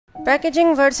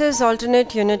Packaging versus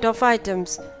alternate unit of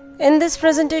items. In this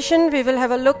presentation, we will have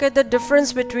a look at the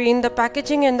difference between the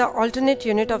packaging and the alternate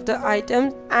unit of the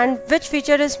item and which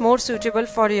feature is more suitable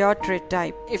for your trade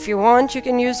type. If you want, you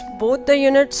can use both the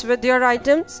units with your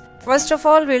items. First of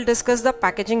all, we'll discuss the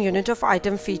packaging unit of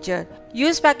item feature.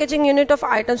 Use packaging unit of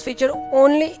items feature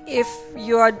only if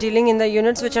you are dealing in the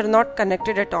units which are not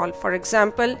connected at all. For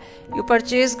example, you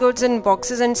purchase goods in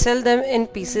boxes and sell them in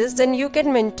pieces, then you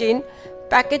can maintain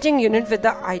packaging unit with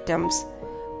the items.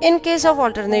 In case of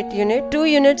alternate unit, two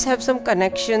units have some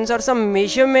connections or some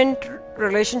measurement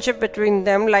relationship between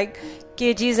them like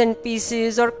kgs and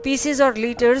pieces or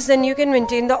liters, then you can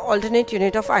maintain the alternate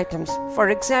unit of items. For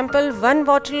example, one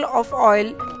bottle of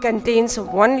oil contains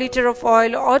 1 liter of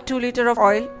oil or 2 liter of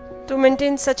oil. To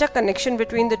maintain such a connection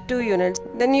between the two units,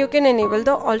 then you can enable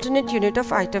the alternate unit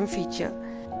of item feature.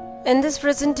 In this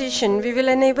presentation, we will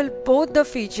enable both the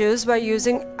features by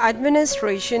using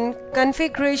administration,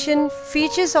 configuration,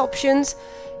 features options,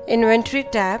 inventory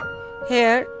tab.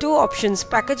 Here, two options,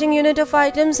 packaging unit of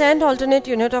items and alternate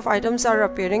unit of items are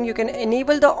appearing. You can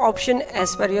enable the option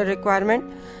as per your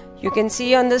requirement. You can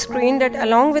see on the screen that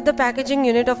along with the packaging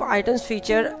unit of items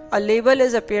feature, a label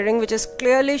is appearing which is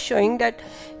clearly showing that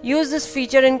use this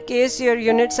feature in case your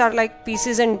units are like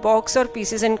pieces and box or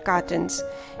pieces and cartons.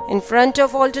 In front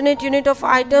of alternate unit of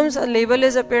items, a label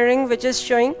is appearing which is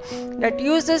showing that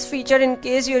use this feature in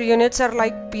case your units are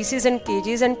like pieces and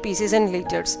kgs and pieces and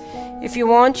liters. If you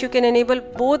want, you can enable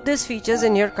both these features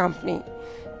in your company.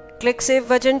 Click Save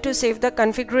button to save the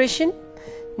configuration.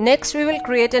 Next, we will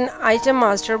create an item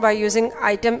master by using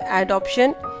item add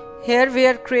option. Here we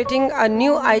are creating a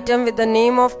new item with the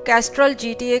name of Castrol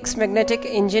GTX magnetic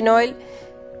engine oil.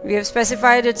 We have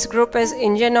specified its group as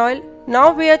engine oil.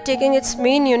 Now we are taking its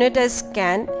main unit as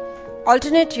can,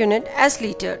 alternate unit as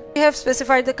liter. We have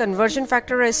specified the conversion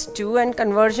factor as 2 and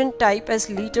conversion type as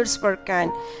liters per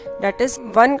can. That is,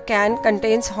 one can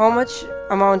contains how much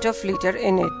amount of liter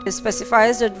in it. It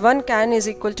specifies that one can is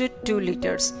equal to 2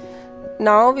 liters.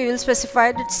 Now we will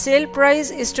specify that sale price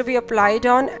is to be applied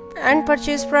on and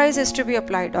purchase price is to be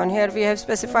applied on. Here we have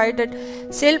specified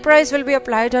that sale price will be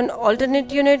applied on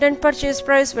alternate unit and purchase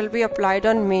price will be applied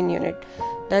on main unit.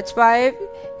 That's why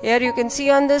here you can see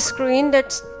on the screen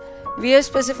that we have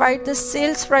specified the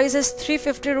sales price as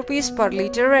 350 rupees per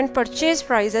liter and purchase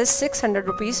price as 600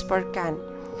 rupees per can.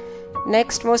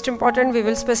 Next, most important, we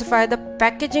will specify the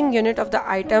packaging unit of the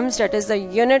items, that is the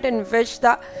unit in which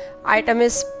the item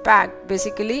is packed.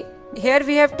 Basically, here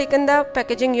we have taken the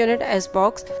packaging unit as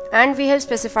box and we have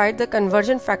specified the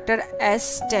conversion factor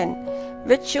as 10,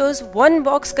 which shows one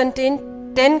box contains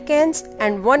 10 cans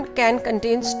and one can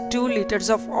contains 2 liters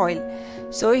of oil.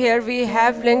 So here we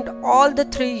have linked all the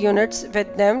three units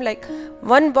with them, like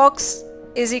one box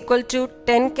is equal to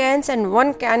 10 cans and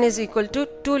one can is equal to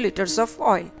 2 liters of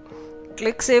oil.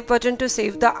 Click Save button to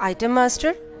save the item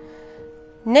master.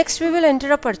 Next, we will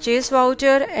enter a purchase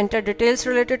voucher, enter details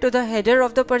related to the header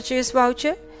of the purchase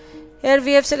voucher. Here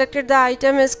we have selected the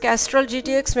item as Castrol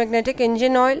GTX magnetic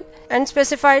engine oil and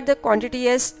specified the quantity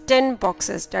as 10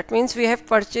 boxes. That means we have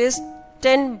purchased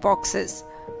 10 boxes.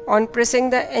 On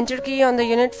pressing the enter key on the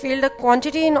unit field, the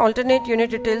quantity in alternate unit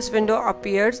details window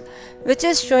appears, which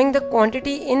is showing the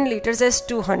quantity in liters as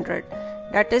 200.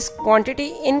 That is,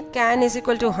 quantity in can is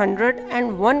equal to 100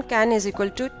 and 1 can is equal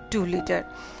to 2 liter.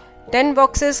 10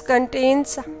 boxes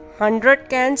contains 100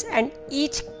 cans and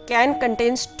each can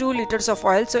contains 2 liters of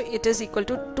oil, so it is equal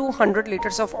to 200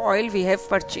 liters of oil we have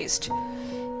purchased.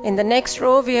 In the next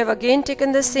row, we have again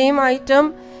taken the same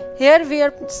item. Here we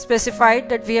are specified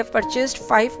that we have purchased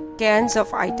 5 cans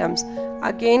of items.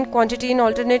 Again, quantity in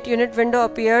alternate unit window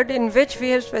appeared, in which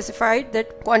we have specified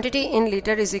that quantity in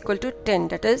liter is equal to 10.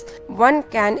 That is, 1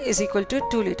 can is equal to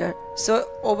 2 liter. So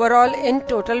overall in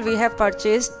total we have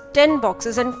purchased 10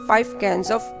 boxes and 5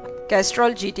 cans of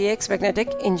Castrol GTX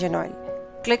magnetic engine oil.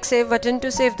 Click Save button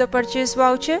to save the purchase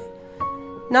voucher.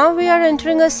 Now we are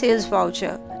entering a sales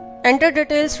voucher. Enter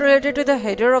details related to the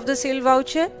header of the sale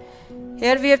voucher.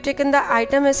 Here we have taken the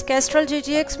item as Castrol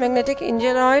GTX magnetic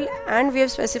engine oil and we have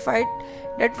specified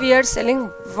that we are selling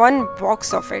one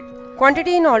box of it.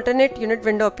 Quantity in alternate unit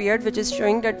window appeared, which is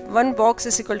showing that one box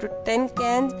is equal to 10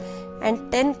 cans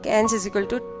and 10 cans is equal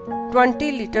to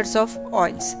 20 liters of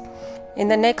oils. In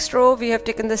the next row, we have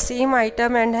taken the same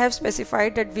item and have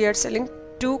specified that we are selling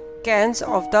 2 cans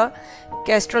of the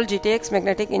Castrol GTX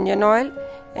magnetic engine oil,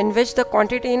 in which the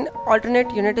quantity in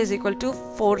alternate unit is equal to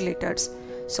 4 liters.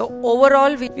 So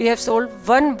overall we have sold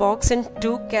one box in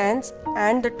 2 cans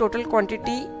and the total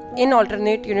quantity in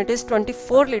alternate unit is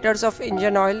 24 liters of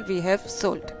engine oil we have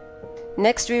sold.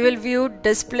 Next we will view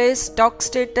display, stock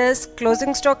status,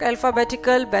 closing stock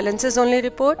alphabetical, balances only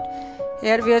report.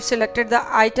 Here we have selected the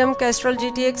item Castrol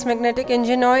GTX magnetic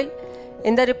engine oil.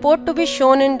 In the report to be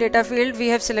shown in data field, we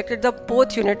have selected the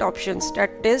both unit options. That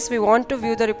is, we want to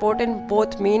view the report in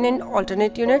both mean and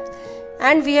alternate units,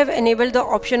 and we have enabled the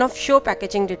option of show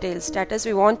packaging details. That is,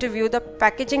 we want to view the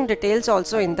packaging details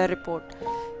also in the report.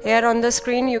 Here on the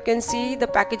screen you can see the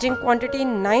packaging quantity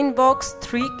 9 box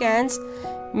 3 cans,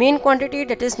 mean quantity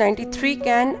that is 93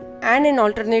 can, and in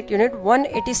alternate unit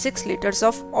 186 liters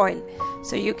of oil.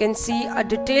 So you can see a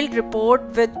detailed report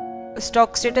with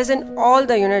stock status in all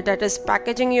the unit, that is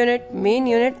packaging unit, main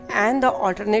unit and the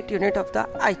alternate unit of the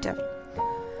item.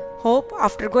 Hope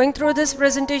after going through this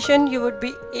presentation you would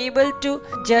be able to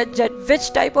judge that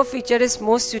which type of feature is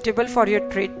most suitable for your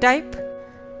trade type.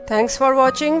 Thanks for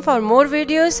watching. For more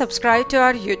videos, subscribe to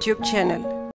our YouTube channel.